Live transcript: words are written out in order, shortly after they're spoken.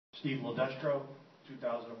Steve Ledestro,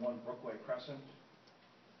 2001 Brookway Crescent.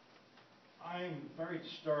 I'm very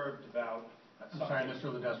disturbed about... I'm sorry,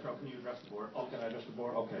 Mr. Ledestro, can you address the board? Oh, can I address the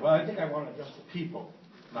board? Okay. Well, I think I want to address the people,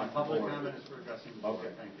 not Public the board. comment is for addressing the board.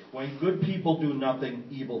 Okay. Thank you. When good people do nothing,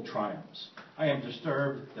 evil triumphs. I am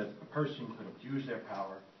disturbed that a person could abuse their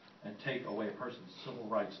power and take away a person's civil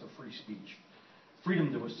rights to free speech,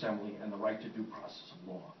 freedom to assembly, and the right to due process of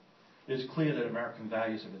law. It is clear that American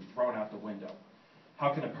values have been thrown out the window.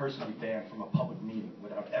 How can a person be banned from a public meeting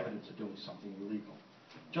without evidence of doing something illegal?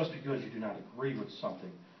 Just because you do not agree with something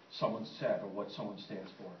someone said or what someone stands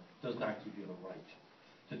for does not give you the right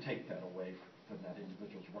to take that away from that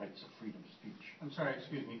individual's rights of freedom of speech. I'm sorry,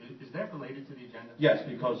 excuse me, is that related to the agenda? Yes,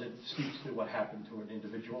 because it speaks to what happened to an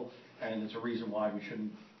individual, and it's a reason why we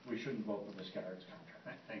shouldn't vote for Ms. Garrett's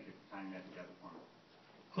contract. Thank you for tying that together for me.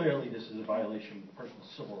 Clearly, this is a violation of the person's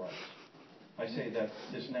civil rights. I say that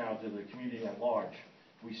this now to the community at large.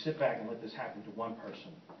 If we sit back and let this happen to one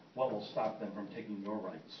person, what will stop them from taking your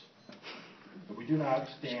rights? If we do not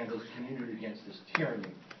stand as a community against this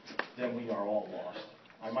tyranny, then we are all lost.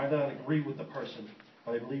 I might not agree with the person,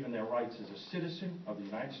 but I believe in their rights as a citizen of the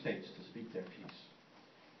United States to speak their piece.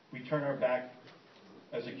 We turn our back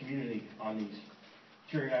as a community on these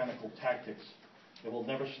tyrannical tactics. It will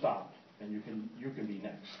never stop, and you can be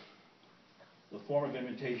next. The form of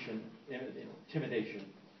intimidation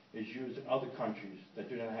is used in other countries that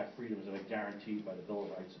do not have freedoms that are guaranteed by the Bill of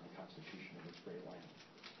Rights and the Constitution of this great land.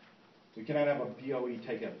 We cannot have a BOE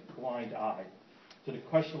take a blind eye to the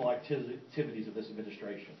questionable activities of this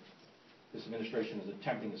administration. This administration is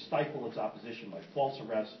attempting to stifle its opposition by false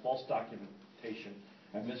arrests, false documentation,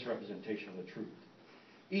 and misrepresentation of the truth.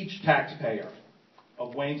 Each taxpayer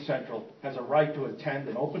of Wayne Central has a right to attend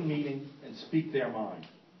an open meeting and speak their mind.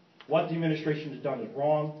 What the administration has done is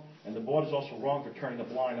wrong, and the board is also wrong for turning a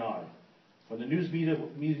blind eye. When the news media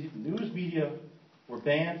were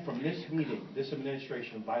banned from this meeting, this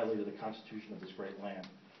administration violated the Constitution of this great land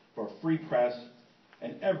for a free press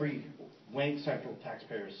and every Wayne Central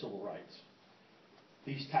taxpayer's civil rights.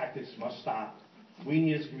 These tactics must stop. We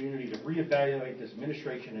need as a community to reevaluate this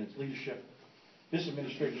administration and its leadership. This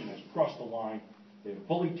administration has crossed the line. They've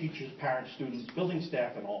bullied teachers, parents, students, building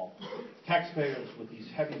staff, and all. Taxpayers with these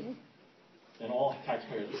heavy-handed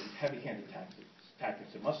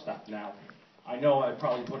tactics. It must stop now. I know I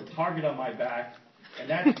probably put a target on my back, and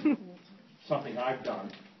that's something I've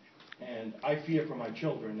done. And I fear for my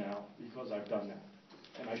children now because I've done that.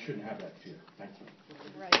 And I shouldn't have that fear. Thank you.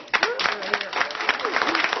 Right.